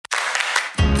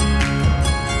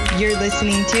You're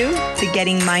listening to the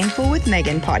Getting Mindful with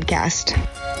Megan podcast.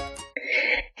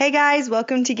 Hey guys,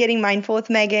 welcome to Getting Mindful with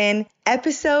Megan,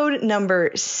 episode number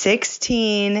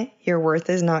 16. Your worth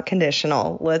is not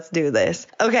conditional. Let's do this.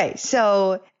 Okay,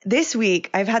 so this week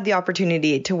I've had the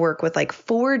opportunity to work with like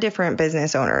 4 different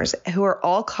business owners who are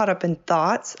all caught up in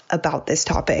thoughts about this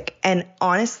topic. And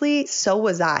honestly, so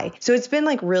was I. So it's been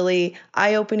like really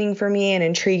eye-opening for me and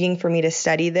intriguing for me to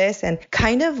study this and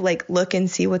kind of like look and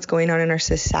see what's going on in our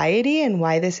society and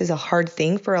why this is a hard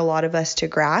thing for a lot of us to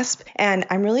grasp. And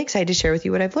I'm really excited to share with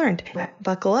you what I've learned.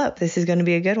 Buckle up. This is going to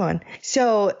be a good one.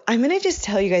 So I'm going to just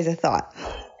tell you guys a thought.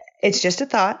 It's just a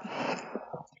thought.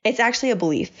 It's actually a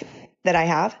belief that I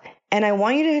have. And I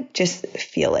want you to just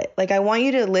feel it. Like I want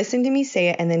you to listen to me say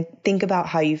it and then think about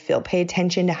how you feel. Pay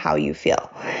attention to how you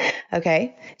feel.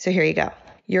 Okay. So here you go.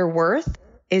 Your worth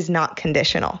is not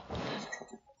conditional.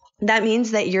 That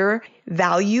means that your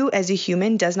value as a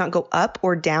human does not go up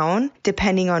or down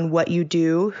depending on what you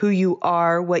do, who you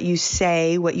are, what you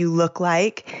say, what you look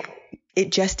like.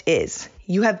 It just is.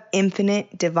 You have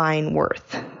infinite divine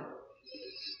worth.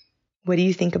 What do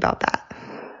you think about that?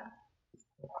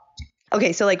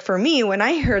 Okay, so like for me, when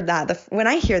I heard that,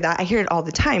 I hear it all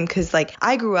the time because like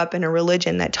I grew up in a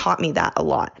religion that taught me that a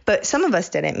lot. But some of us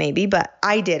didn't maybe, but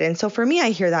I did. And so for me, I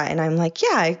hear that and I'm like,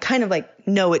 yeah, I kind of like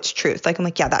know it's truth. Like I'm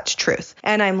like, yeah, that's truth.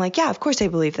 And I'm like, yeah, of course I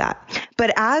believe that.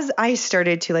 But as I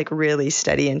started to like really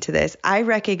study into this, I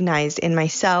recognized in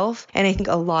myself, and I think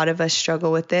a lot of us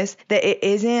struggle with this, that it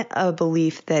isn't a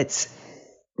belief that's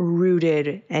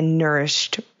rooted and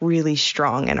nourished really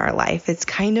strong in our life. It's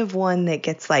kind of one that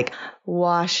gets like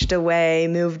washed away,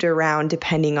 moved around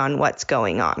depending on what's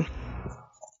going on.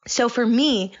 So for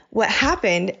me, what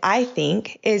happened, I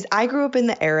think, is I grew up in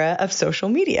the era of social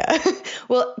media.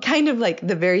 Well, kind of like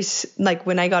like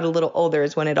when I got a little older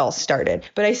is when it all started.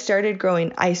 But I started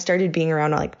being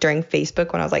around like during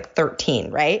Facebook when I was like 13,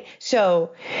 right?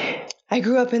 So I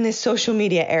grew up in this social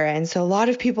media era. And so a lot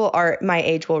of people my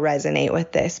age will resonate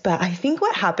with this. But I think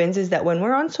what happens is that when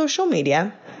we're on social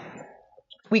media,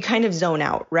 we kind of zone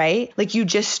out, right? Like you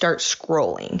just start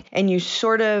scrolling and you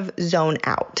sort of zone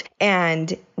out.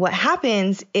 And what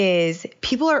happens is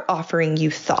people are offering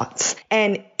you thoughts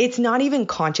and it's not even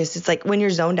conscious. It's like when you're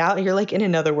zoned out, you're like in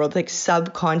another world, like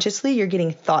subconsciously you're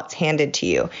getting thoughts handed to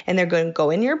you and they're going to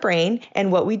go in your brain.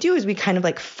 And what we do is we kind of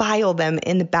like file them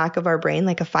in the back of our brain,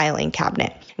 like a filing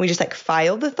cabinet. We just like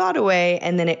file the thought away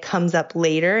and then it comes up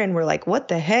later and we're like, what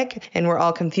the heck? And we're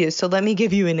all confused. So let me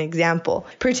give you an example.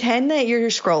 Pretend that you're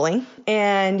scrolling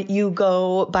and you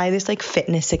go buy this like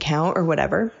fitness account or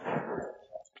whatever.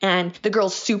 And the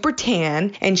girl's super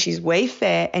tan and she's way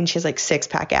fit and she has like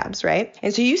 6-pack abs, right?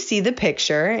 And so you see the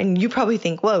picture and you probably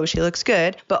think, whoa, she looks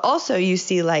good. But also you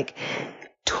see like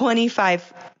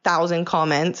 25,000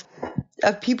 comments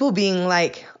of people being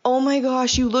like, oh my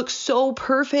gosh, you look so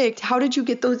perfect. How did you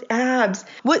get those abs?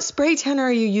 What spray tan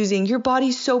are you using? Your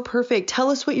body's so perfect.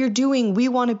 Tell us what you're doing. We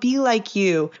want to be like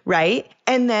you, right?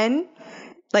 And then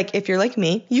like if you're like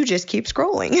me, you just keep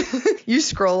scrolling. You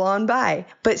scroll on by.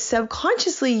 But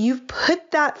subconsciously, you've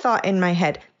put that thought in my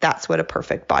head. That's what a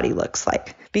perfect body looks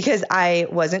like. Because I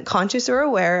wasn't conscious or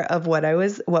aware of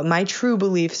what my true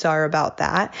beliefs are about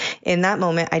that. In that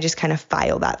moment, I just kind of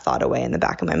file that thought away in the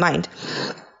back of my mind.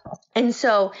 And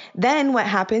so then what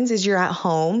happens is you're at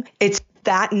home. It's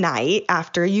that night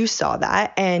after you saw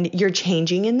that and you're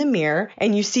changing in the mirror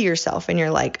and you see yourself and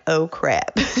you're like, oh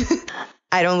crap,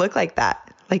 I don't look like that.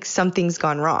 Like something's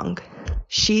gone wrong.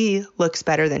 She looks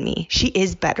better than me. She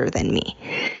is better than me.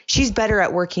 She's better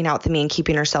at working out than me and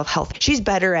keeping herself healthy. She's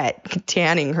better at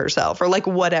tanning herself or like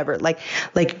whatever. Like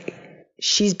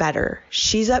she's better.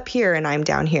 She's up here and I'm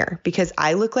down here because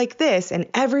I look like this and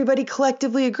everybody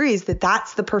collectively agrees that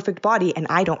that's the perfect body and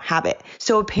I don't have it.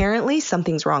 So apparently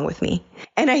something's wrong with me.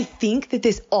 And I think that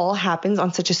this all happens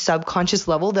on such a subconscious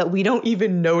level that we don't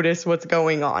even notice what's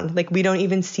going on. Like we don't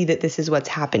even see that this is what's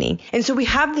happening. And so we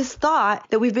have this thought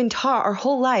that we've been taught our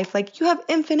whole life, like you have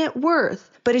infinite worth.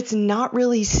 But it's not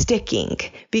really sticking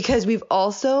because we've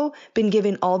also been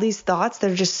given all these thoughts that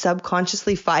are just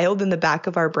subconsciously filed in the back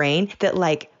of our brain that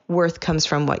like worth comes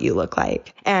from what you look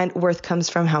like and worth comes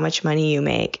from how much money you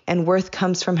make and worth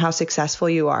comes from how successful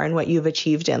you are and what you've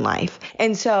achieved in life.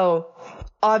 And so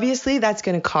obviously that's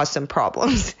going to cause some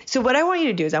problems. So what I want you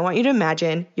to do is I want you to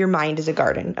imagine your mind is a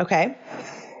garden, okay?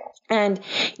 And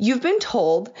you've been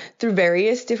told through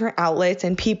various different outlets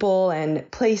and people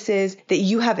and places that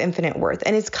you have infinite worth.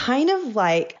 And it's kind of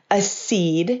like a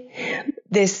seed,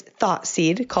 this thought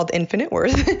seed called infinite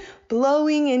worth,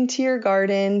 blowing into your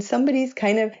garden. Somebody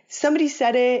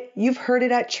said it, you've heard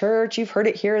it at church, you've heard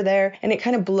it here or there, and it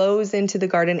kind of blows into the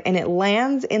garden and it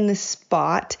lands in the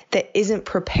spot that isn't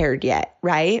prepared yet,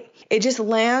 right? It just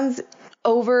lands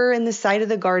over in the side of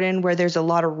the garden where there's a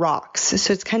lot of rocks.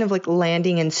 So it's kind of like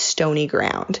landing in stony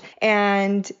ground.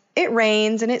 And it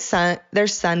rains and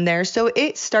there's sun there. So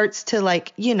it starts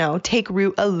to take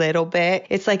root a little bit.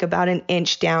 It's like about an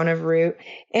inch down of root.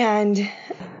 And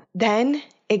then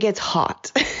it gets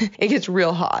hot. It gets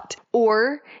real hot.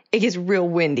 Or it gets real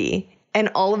windy. And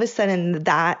all of a sudden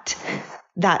that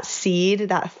seed,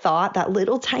 that thought, that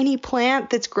little tiny plant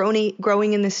that's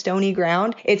growing in the stony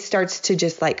ground, it starts to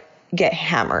just get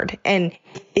hammered, and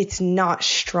it's not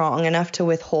strong enough to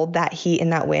withhold that heat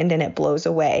and that wind, and it blows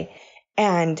away.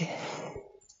 And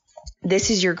this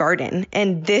is your garden,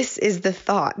 and this is the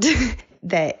thought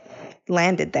that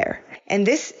landed there. And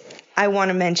this, I want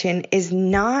to mention, is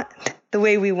not the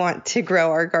way we want to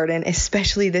grow our garden,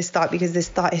 especially this thought, because this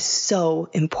thought is so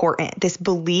important. This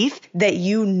belief that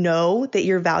you know that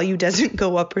your value doesn't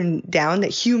go up and down, that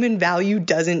human value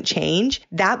doesn't change.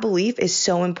 That belief is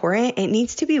so important. It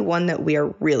needs to be one that we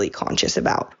are really conscious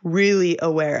about, really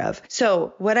aware of.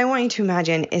 So what I want you to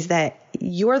imagine is that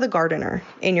you're the gardener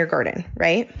in your garden,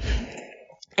 right?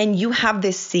 And you have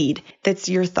this seed that's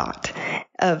your thought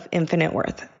of infinite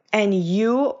worth, and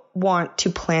you want to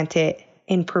plant it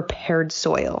in prepared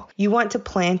soil. You want to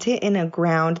plant it in a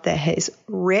ground that is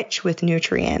rich with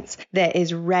nutrients, that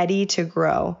is ready to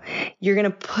grow. You're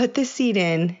going to put the seed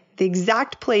in the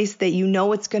exact place that you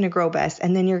know it's going to grow best.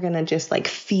 And then you're going to just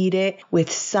feed it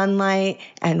with sunlight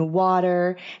and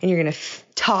water, and you're going to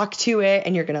talk to it,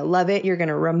 and you're going to love it. You're going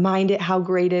to remind it how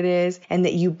great it is, and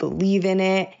that you believe in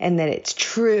it, and that it's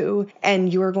true.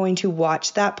 And you're going to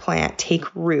watch that plant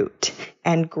take root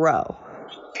and grow.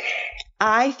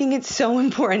 I think it's so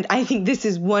important. I think this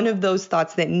is one of those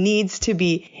thoughts that needs to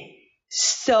be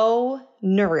so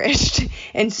nourished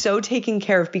and so taken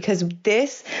care of, because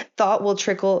this thought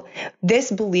will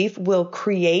this belief will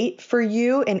create for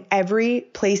you in every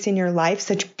place in your life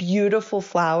such beautiful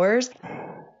flowers.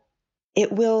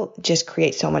 It will just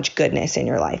create so much goodness in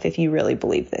your life if you really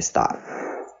believe this thought.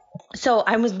 So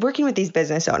I was working with these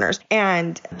business owners,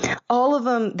 and all of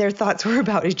them, their thoughts were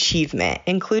about achievement,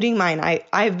 including mine.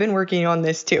 I've been working on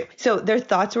this too. So their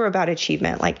thoughts were about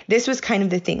achievement. This was kind of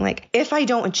the thing. If I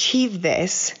don't achieve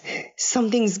this,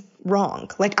 something's wrong.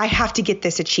 I have to get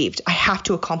this achieved. I have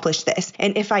to accomplish this.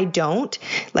 And if I don't,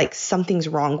 something's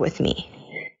wrong with me.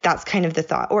 That's kind of the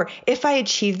thought. Or if I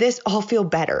achieve this, I'll feel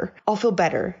better.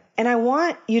 And I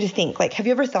want you to think, have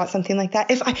you ever thought something like that?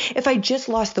 If I just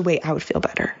lost the weight, I would feel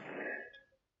better.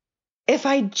 If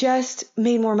I just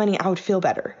made more money, I would feel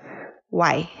better.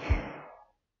 Why?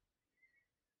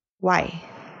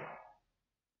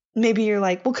 Maybe you're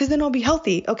well, because then I'll be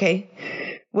healthy. Okay.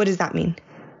 What does that mean?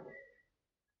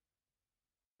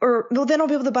 Or, well, then I'll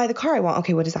be able to buy the car I want.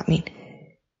 Okay. What does that mean?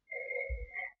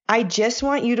 I just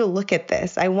want you to look at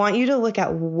this. I want you to look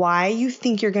at why you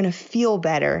think you're going to feel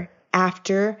better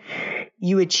after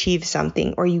you achieve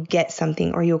something, or you get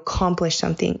something, or you accomplish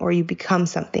something, or you become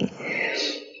something.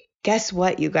 Guess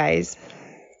what, you guys?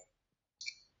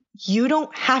 You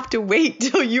don't have to wait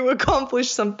till you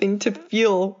accomplish something to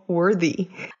feel worthy.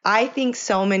 I think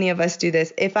so many of us do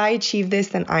this. If I achieve this,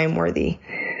 then I'm worthy.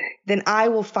 Then I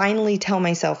will finally tell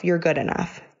myself, you're good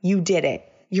enough. You did it.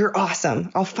 You're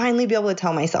awesome. I'll finally be able to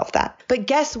tell myself that. But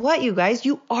guess what, you guys?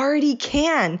 You already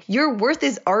can. Your worth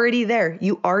is already there.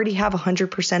 You already have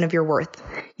 100% of your worth.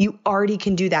 You already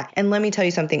can do that. And let me tell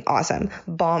you something awesome.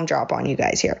 Bomb drop on you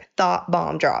guys here. Thought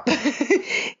bomb drop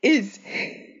is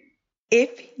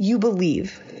if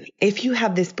you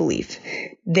have this belief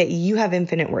that you have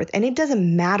infinite worth, and it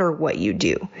doesn't matter what you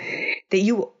do, that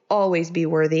you will always be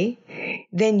worthy,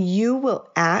 then you will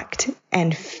act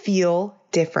and feel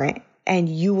different, and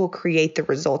you will create the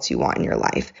results you want in your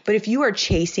life. But if you are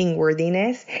chasing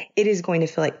worthiness, it is going to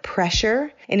feel like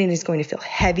pressure, and it is going to feel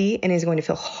heavy, and it is going to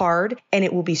feel hard, and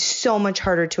it will be so much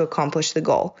harder to accomplish the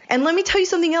goal. And let me tell you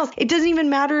something else. It doesn't even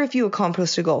matter if you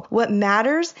accomplish the goal. What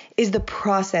matters is the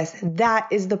process. That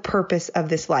is the purpose of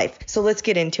this life. So let's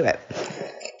get into it.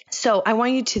 So I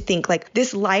want you to think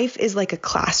this life is like a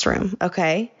classroom,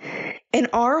 okay? And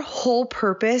our whole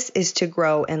purpose is to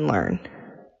grow and learn.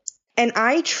 And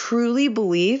I truly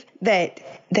believe that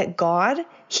God,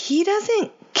 he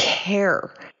doesn't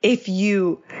care if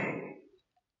you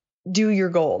do your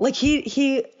goal.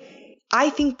 I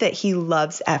think that he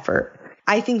loves effort.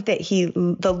 I think that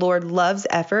the Lord loves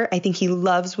effort. I think he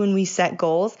loves when we set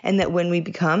goals and that when we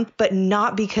become, but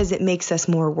not because it makes us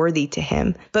more worthy to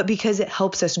him, but because it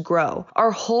helps us grow.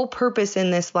 Our whole purpose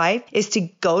in this life is to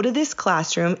go to this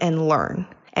classroom and learn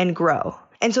and grow.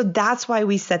 And so that's why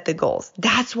we set the goals.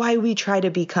 That's why we try to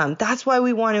become. That's why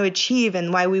we want to achieve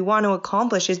and why we want to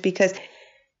accomplish, is because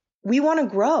we want to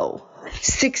grow.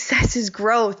 Success is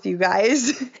growth, you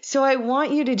guys. So I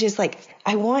want you to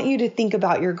I want you to think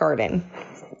about your garden.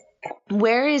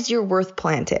 Where is your worth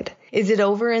planted? Is it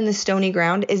over in the stony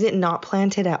ground? Is it not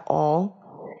planted at all?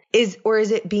 Or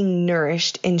is it being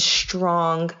nourished in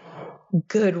strong,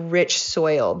 good, rich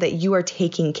soil that you are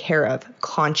taking care of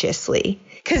consciously?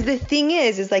 Because the thing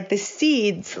is like the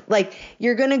seeds, like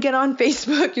you're going to get on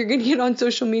Facebook, you're going to get on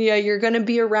social media, you're going to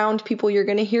be around people, you're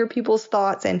going to hear people's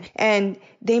thoughts, and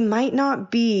they might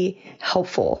not be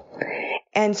helpful.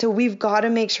 And so we've got to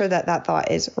make sure that that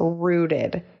thought is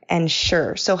rooted and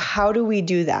sure. So how do we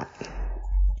do that?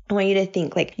 I want you to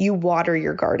think like you water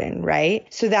your garden,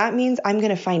 right? So that means I'm going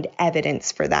to find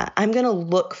evidence for that. I'm going to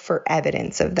look for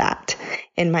evidence of that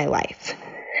in my life.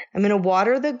 I'm going to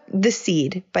water the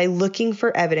seed by looking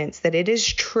for evidence that it is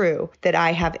true that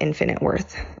I have infinite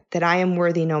worth, that I am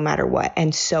worthy no matter what,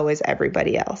 and so is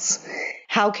everybody else.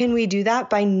 How can we do that?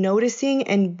 By noticing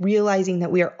and realizing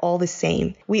that we are all the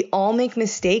same. We all make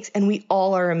mistakes and we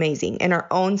all are amazing in our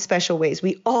own special ways.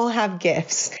 We all have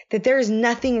gifts, that there is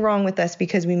nothing wrong with us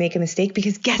because we make a mistake,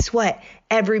 because guess what?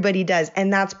 Everybody does.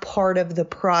 And that's part of the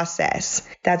process.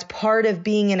 That's part of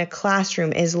being in a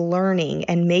classroom, is learning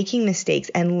and making mistakes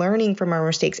and learning from our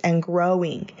mistakes and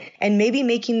growing, and maybe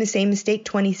making the same mistake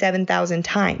 27,000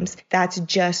 times. That's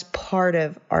just part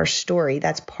of our story.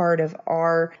 That's part of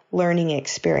our learning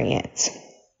experience.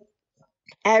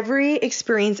 Every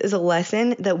experience is a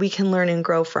lesson that we can learn and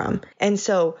grow from. And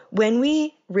so when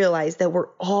we realize that we're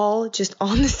all just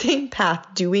on the same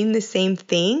path doing the same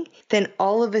thing, then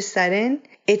all of a sudden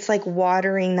it's like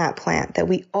watering that plant, that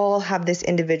we all have this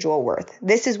individual worth.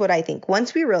 This is what I think.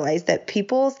 Once we realize that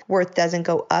people's worth doesn't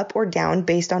go up or down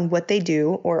based on what they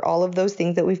do or all of those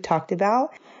things that we've talked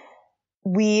about,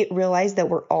 we realize that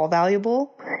we're all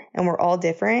valuable and we're all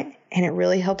different, and it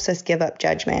really helps us give up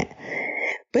judgment.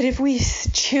 But if we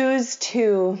choose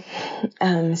to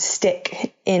stay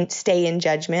in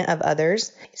judgment of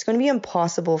others, it's going to be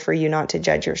impossible for you not to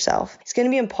judge yourself. It's going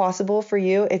to be impossible for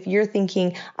you if you're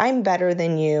thinking, I'm better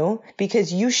than you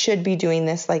because you should be doing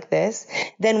this like this.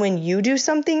 Then when you do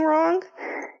something wrong,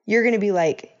 you're going to be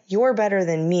like, you're better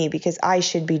than me because I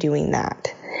should be doing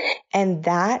that. And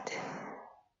that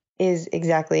is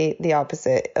exactly the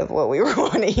opposite of what we were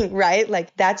wanting, right?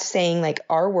 Like that's saying like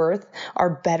our worth,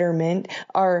 our betterment,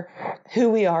 our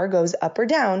who we are goes up or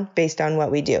down based on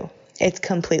what we do. It's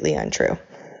completely untrue.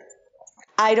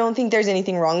 I don't think there's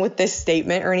anything wrong with this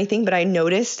statement or anything, but I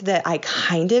noticed that I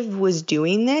kind of was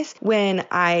doing this when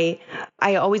I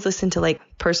always listen to like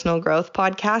personal growth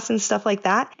podcasts and stuff like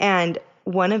that. And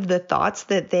one of the thoughts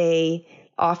that they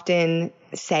often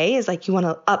say is like, you want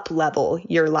to up level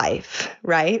your life,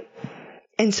 right?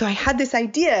 And so I had this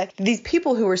idea, these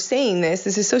people who were saying this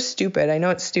is so stupid. I know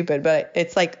it's stupid, but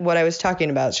it's like what I was talking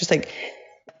about. It's just like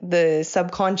the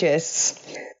subconscious,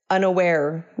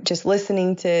 unaware, just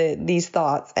listening to these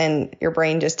thoughts, and your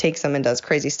brain just takes them and does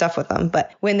crazy stuff with them.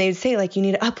 But when they'd say like, you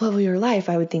need to up level your life,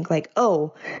 I would think like,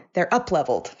 oh, they're up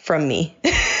leveled from me.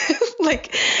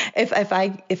 Like if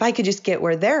I could just get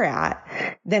where they're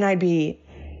at, then I'd be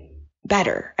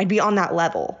better. I'd be on that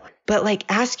level. But like,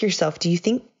 ask yourself, do you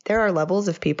think there are levels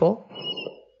of people?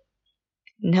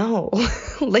 No,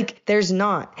 like there's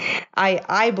not.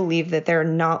 I believe that there are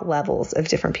not levels of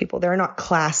different people. There are not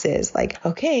classes like,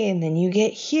 okay, and then you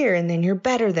get here and then you're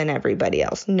better than everybody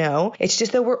else. No, it's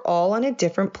just that we're all on a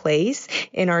different place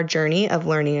in our journey of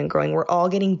learning and growing. We're all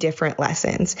getting different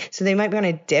lessons. So they might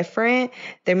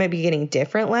be getting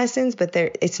different lessons, but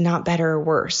it's not better or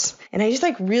worse. And I just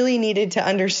like really needed to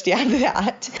understand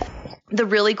that. The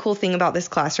really cool thing about this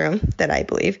classroom that I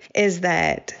believe is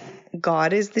that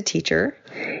God is the teacher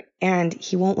and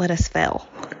he won't let us fail.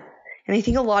 And I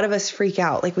think a lot of us freak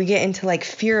out. Like we get into like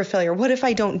fear of failure. What if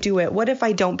I don't do it? What if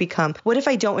I don't become? What if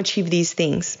I don't achieve these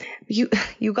things? You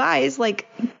guys, like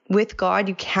with God,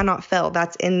 you cannot fail.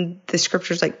 That's in the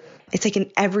scriptures. Like it's like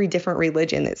in every different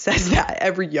religion that says that.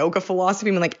 Every yoga philosophy,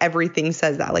 I mean, like everything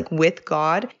says that. Like with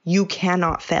God, you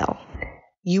cannot fail.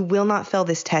 You will not fail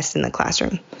this test in the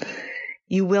classroom.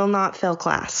 You will not fail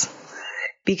class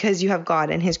because you have God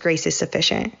and his grace is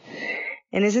sufficient.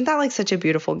 And isn't that like such a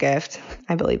beautiful gift?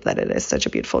 I believe that it is such a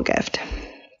beautiful gift.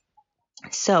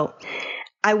 So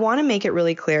I want to make it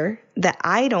really clear that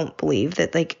I don't believe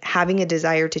that like having a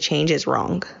desire to change is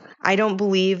wrong. I don't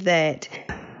believe that.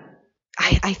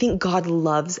 I think God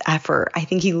loves effort. I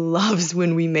think he loves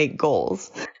when we make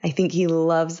goals. I think he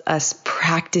loves us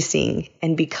practicing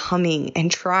and becoming and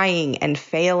trying and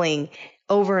failing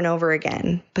over and over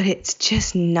again. But it's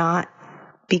just not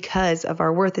because of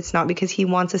our worth. It's not because he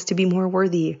wants us to be more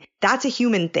worthy. That's a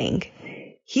human thing.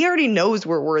 He already knows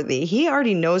we're worthy. He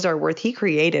already knows our worth. He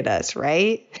created us,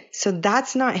 right? So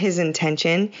that's not his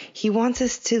intention. He wants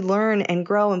us to learn and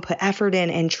grow and put effort in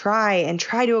and try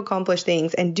to accomplish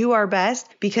things and do our best,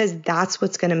 because that's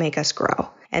what's going to make us grow.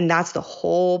 And that's the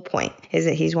whole point, is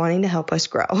that he's wanting to help us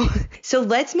grow. So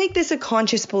let's make this a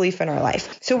conscious belief in our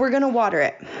life. So we're going to water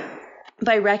it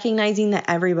by recognizing that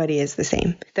everybody is the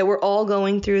same, that we're all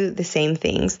going through the same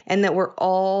things, and that we're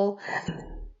all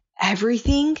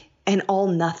everything and all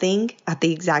nothing at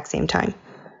the exact same time,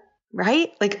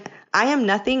 right? Like, I am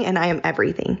nothing and I am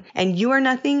everything, and you are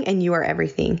nothing and you are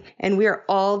everything. And we are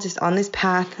all just on this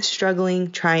path,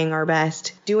 struggling, trying our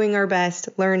best, doing our best,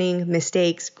 learning,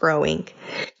 mistakes, growing.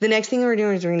 The next thing we're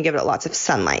doing is we're going to give it lots of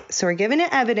sunlight. So we're giving it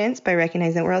evidence by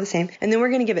recognizing that we're all the same. And then we're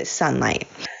going to give it sunlight.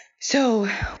 So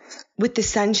with the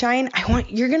sunshine,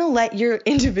 you're going to let your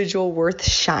individual worth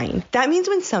shine. That means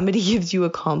when somebody gives you a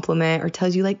compliment or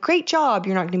tells you like, great job,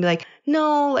 you're not going to be like,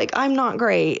 no, like, I'm not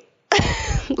great.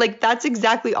 Like, that's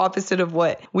exactly opposite of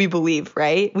what we believe,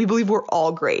 right? We believe we're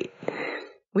all great.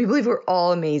 We believe we're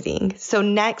all amazing. So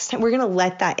next, we're going to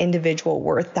let that individual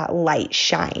worth, that light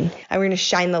shine. And we're going to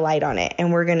shine the light on it.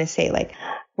 And we're going to say like,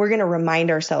 we're going to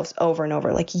remind ourselves over and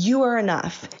over, like, you are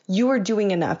enough. You are doing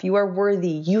enough. You are worthy.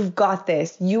 You've got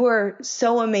this. You are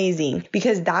so amazing,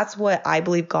 because that's what I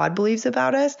believe God believes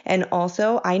about us. And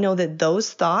also, I know that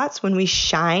those thoughts, when we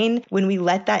shine, when we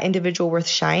let that individual worth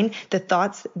shine, the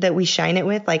thoughts that we shine it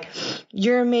with, like,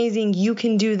 you're amazing. You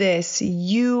can do this.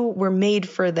 You were made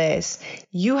for this.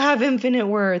 You have infinite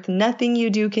worth. Nothing you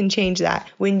do can change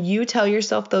that. When you tell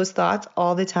yourself those thoughts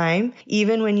all the time,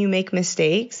 even when you make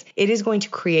mistakes, it is going to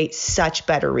create such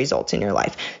better results in your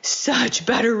life. Such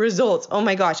better results. Oh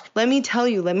my gosh. Let me tell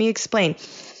you, let me explain.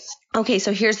 Okay,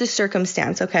 so here's the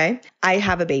circumstance, okay? I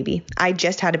have a baby. I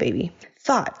just had a baby.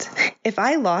 Thought, if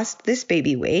I lost this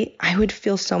baby weight, I would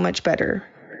feel so much better.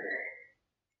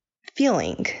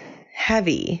 Feeling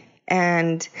heavy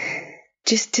and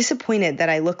just disappointed that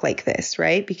I look like this,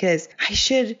 right? Because I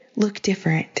should look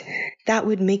different. That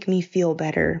would make me feel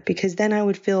better, because then I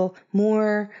would feel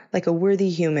more like a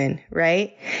worthy human,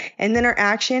 right? And then our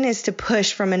action is to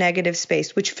push from a negative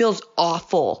space, which feels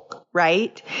awful,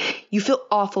 right? You feel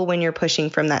awful when you're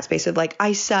pushing from that space of like,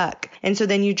 I suck. And so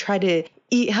then you try to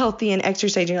eat healthy and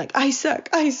exercise, and you're like, I suck,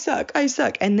 I suck, I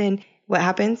suck. And then what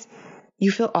happens?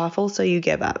 You feel awful, so you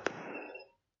give up.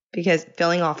 Because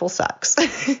feeling awful sucks.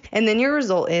 And then your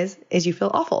result is you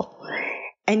feel awful.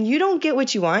 And you don't get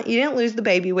what you want. You didn't lose the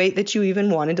baby weight that you even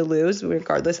wanted to lose,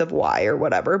 regardless of why or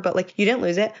whatever. But like, you didn't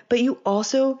lose it. But you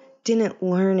also didn't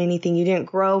learn anything. You didn't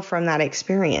grow from that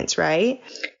experience, right?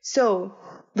 So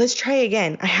let's try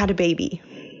again. I had a baby.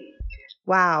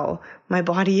 Wow, my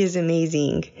body is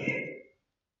amazing.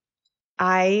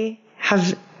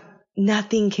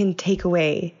 Nothing can take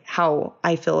away how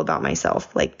I feel about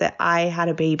myself, like that I had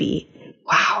a baby.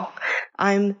 Wow,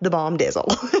 I'm the bomb dizzle.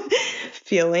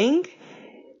 Feeling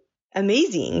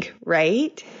amazing,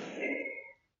 right?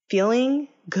 Feeling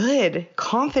good,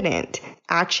 confident,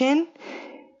 action,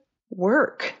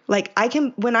 work. Like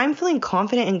when I'm feeling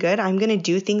confident and good, I'm going to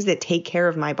do things that take care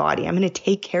of my body. I'm going to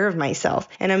take care of myself,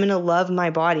 and I'm going to love my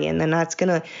body. And then that's going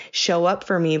to show up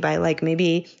for me by like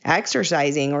maybe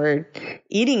exercising or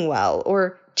eating well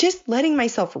or just letting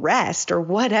myself rest or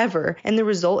whatever. And the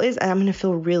result is I'm going to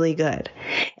feel really good.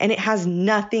 And it has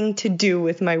nothing to do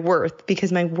with my worth,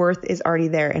 because my worth is already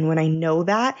there. And when I know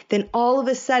that, then all of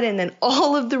a sudden, then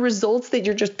all of the results that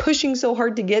you're just pushing so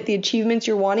hard to get, the achievements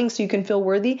you're wanting so you can feel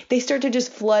worthy, they start to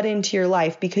just flood into your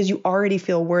life because you already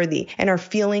feel worthy. And our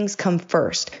feelings come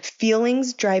first.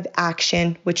 Feelings drive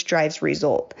action, which drives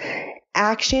result.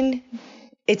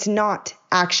 It's not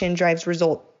action drives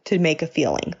result to make a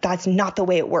feeling. That's not the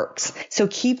way it works. So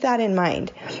keep that in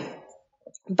mind.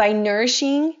 By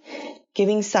nourishing,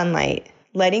 giving sunlight,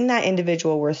 letting that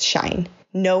individual worth shine,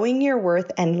 knowing your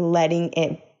worth and letting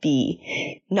it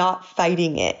be, not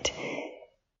fighting it.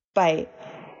 By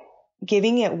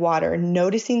giving it water,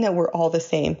 noticing that we're all the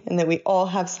same and that we all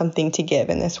have something to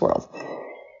give in this world.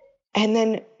 And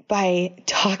then by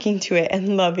talking to it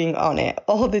and loving on it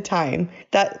all the time.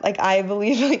 That, like, I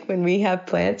believe, like, when we have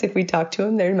plants, if we talk to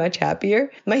them, they're much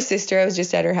happier. My sister, I was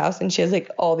just at her house and she has like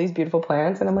all these beautiful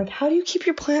plants. And I'm like, how do you keep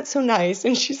your plants so nice?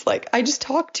 And she's like, I just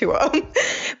talk to them.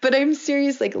 But I'm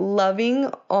serious, like loving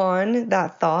on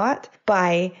that thought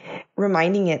by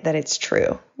reminding it that it's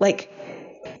true. Like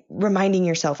reminding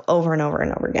yourself over and over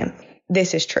and over again.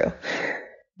 This is true.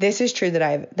 This is true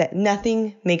that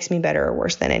nothing makes me better or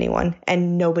worse than anyone,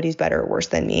 and nobody's better or worse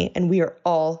than me. And we are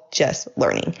all just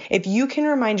learning. If you can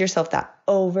remind yourself that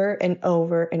over and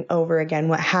over and over again,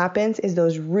 what happens is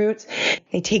those roots,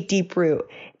 they take deep root.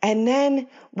 And then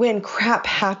when crap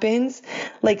happens,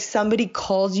 like somebody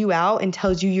calls you out and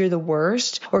tells you you're the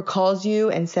worst, or calls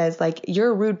you and says like, you're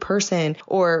a rude person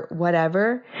or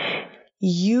whatever,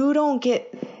 you don't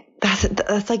get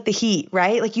that's like the heat,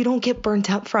 right? Like you don't get burnt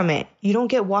up from it. You don't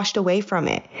get washed away from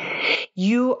it.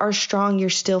 You are strong. You're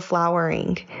still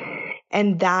flowering.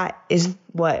 And that is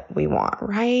what we want,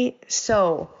 right?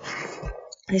 So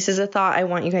this is a thought I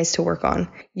want you guys to work on.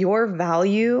 Your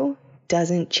value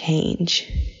doesn't change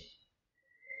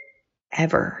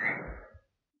ever.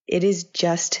 It is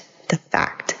just the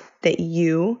fact that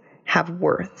you have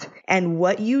worth, and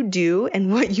what you do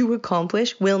and what you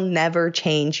accomplish will never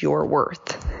change your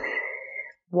worth.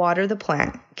 Water the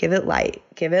plant, give it light,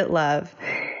 give it love,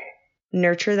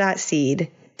 nurture that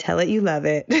seed, tell it you love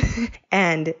it,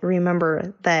 and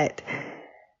remember that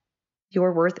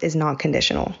your worth is not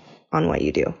conditional on what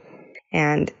you do.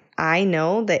 And I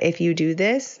know that if you do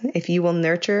this, if you will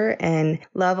nurture and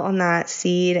love on that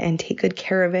seed and take good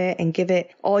care of it and give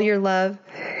it all your love,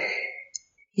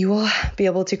 you will be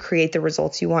able to create the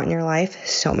results you want in your life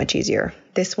so much easier.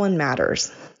 This one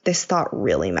matters. This thought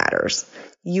really matters.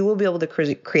 You will be able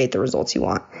to create the results you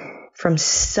want from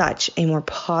such a more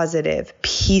positive,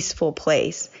 peaceful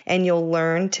place. And you'll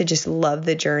learn to just love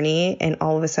the journey. And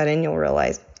all of a sudden you'll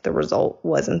realize the result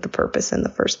wasn't the purpose in the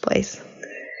first place.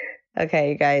 Okay,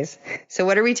 you guys. So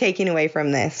what are we taking away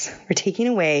from this? We're taking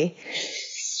away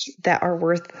that our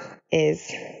worth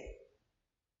is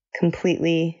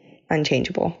completely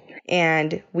unchangeable.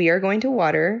 And we are going to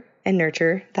water and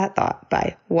nurture that thought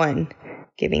by 1,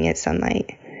 giving it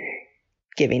sunlight,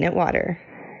 giving it water,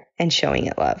 and showing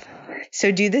it love.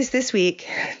 So do this week.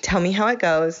 Tell me how it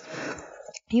goes.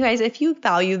 You guys, if you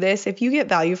value this, if you get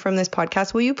value from this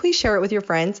podcast, will you please share it with your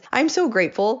friends? I'm so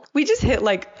grateful. We just hit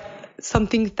like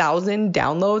something 1,000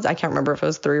 downloads. I can't remember if it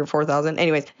was 3,000 or 4,000.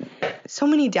 Anyways, so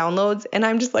many downloads. And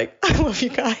I'm just like, I love you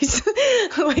guys.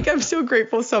 Like, I'm so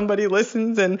grateful somebody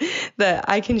listens and that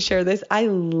I can share this. I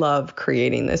love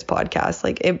creating this podcast.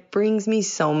 Like, it brings me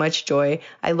so much joy.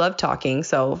 I love talking.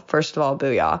 So first of all,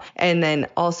 booyah. And then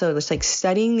also just like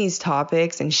studying these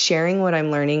topics and sharing what I'm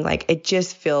learning. Like, it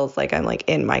just feels like I'm like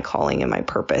in my calling and my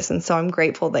purpose. And so I'm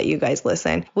grateful that you guys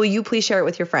listen. Will you please share it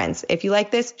with your friends? If you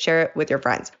like this, share it with your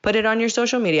friends. Put it on your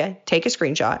social media, take a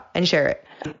screenshot and share it.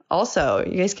 Also,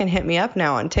 you guys can hit me up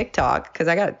now on TikTok because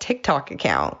I got a TikTok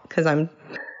account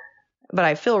but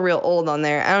I feel real old on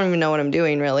there. I don't even know what I'm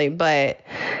doing really, but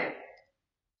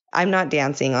I'm not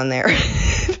dancing on there.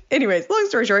 Anyways, long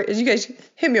story short is you guys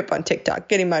hit me up on TikTok,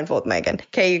 Getting Mindful with Megan.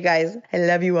 Okay, you guys, I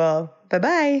love you all.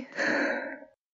 Bye-bye.